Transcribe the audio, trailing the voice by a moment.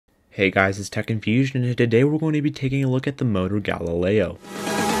Hey guys, it's Tech Confusion, and today we're going to be taking a look at the Motrr Galileo.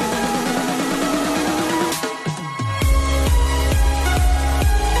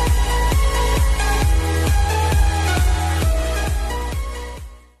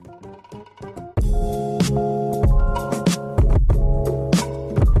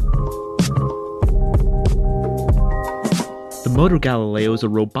 The Motrr Galileo is a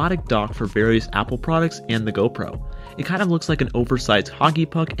robotic dock for various Apple products and the GoPro. It kind of looks like an oversized hockey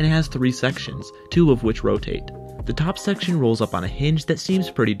puck and it has 3 sections, 2 of which rotate. The top section rolls up on a hinge that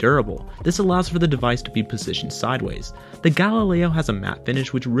seems pretty durable. This allows for the device to be positioned sideways. The Galileo has a matte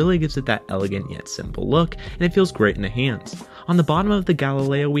finish which really gives it that elegant yet simple look, and it feels great in the hands. On the bottom of the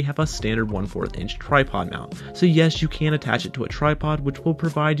Galileo we have a standard 1/4 inch tripod mount, so yes, you can attach it to a tripod which will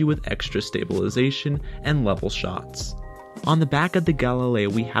provide you with extra stabilization and level shots. On the back of the Galileo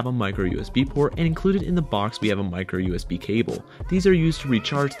we have a micro USB port, and included in the box we have a micro USB cable. These are used to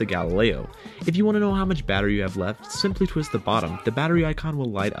recharge the Galileo. If you want to know how much battery you have left, simply twist the bottom. The battery icon will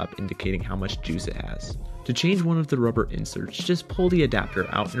light up indicating how much juice it has. To change one of the rubber inserts, just pull the adapter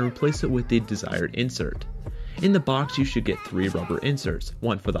out and replace it with the desired insert. In the box you should get 3 rubber inserts,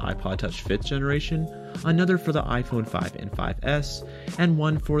 one for the iPod Touch 5th generation, another for the iPhone 5 and 5S, and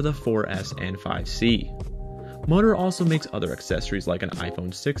one for the 4S and 5C. Motrr also makes other accessories like an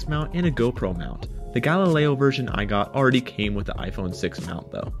iPhone 6 mount and a GoPro mount. The Galileo version I got already came with the iPhone 6 mount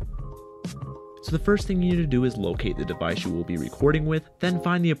though. So the first thing you need to do is locate the device you will be recording with, then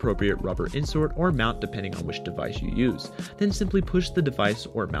find the appropriate rubber insert or mount depending on which device you use. Then simply push the device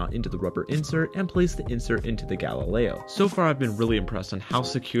or mount into the rubber insert and place the insert into the Galileo. So far I've been really impressed on how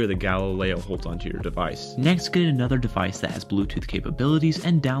secure the Galileo holds onto your device. Next, get another device that has Bluetooth capabilities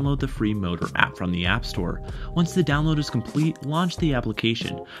and download the free Motrr app from the App Store. Once the download is complete, launch the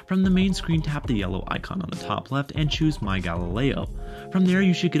application. From the main screen, tap the yellow icon on the top left and choose My Galileo. From there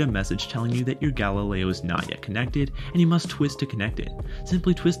you should get a message telling you that your Galileo is not yet connected and you must twist to connect it.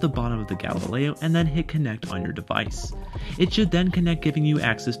 Simply twist the bottom of the Galileo and then hit connect on your device. It should then connect, giving you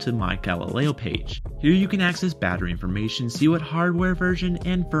access to My Galileo page. Here you can access battery information, see what hardware version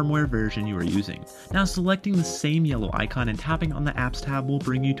and firmware version you are using. Now selecting the same yellow icon and tapping on the apps tab will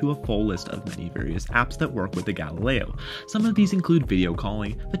bring you to a full list of many various apps that work with the Galileo. Some of these include video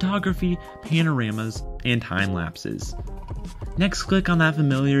calling, photography, panoramas, and time lapses. Next, click on that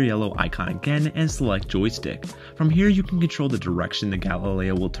familiar yellow icon again and select joystick. From here you can control the direction the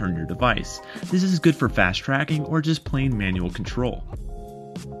Galileo will turn your device. This is good for fast tracking or just plain manual control.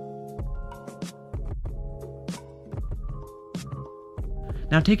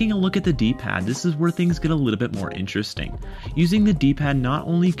 Now taking a look at the D-pad, this is where things get a little bit more interesting. Using the D-pad, not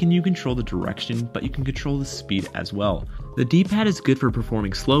only can you control the direction, but you can control the speed as well. The D-pad is good for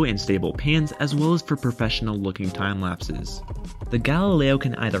performing slow and stable pans as well as for professional looking time lapses. The Galileo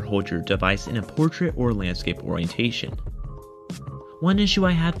can either hold your device in a portrait or landscape orientation. One issue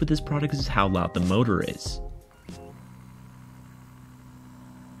I had with this product is how loud the motor is.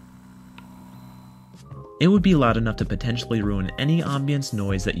 It would be loud enough to potentially ruin any ambience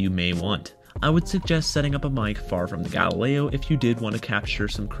noise that you may want. I would suggest setting up a mic far from the Galileo if you did want to capture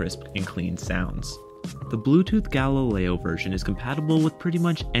some crisp and clean sounds. The Bluetooth Galileo version is compatible with pretty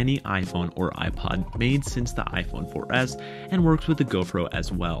much any iPhone or iPod made since the iPhone 4S and works with the GoPro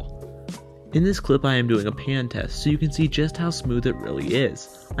as well. In this clip I am doing a pan test so you can see just how smooth it really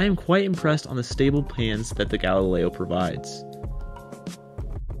is. I am quite impressed on the stable pans that the Galileo provides.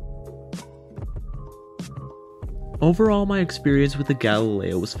 Overall, my experience with the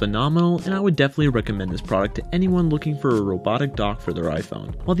Galileo was phenomenal, and I would definitely recommend this product to anyone looking for a robotic dock for their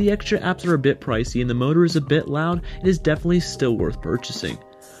iPhone. While the extra apps are a bit pricey and the motor is a bit loud, it is definitely still worth purchasing.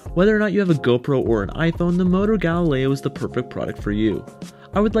 Whether or not you have a GoPro or an iPhone, the Motrr Galileo is the perfect product for you.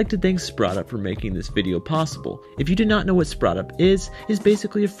 I would like to thank SproutUp for making this video possible. If you do not know what SproutUp is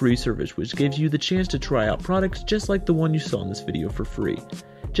basically a free service which gives you the chance to try out products just like the one you saw in this video for free.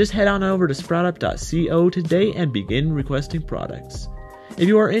 Just head on over to sproutup.co today and begin requesting products. If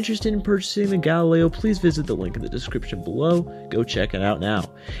you are interested in purchasing the Galileo, please visit the link in the description below. Go check it out now.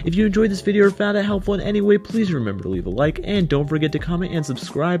 If you enjoyed this video or found it helpful in any way, please remember to leave a like and don't forget to comment and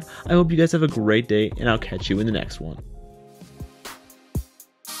subscribe. I hope you guys have a great day, and I'll catch you in the next one.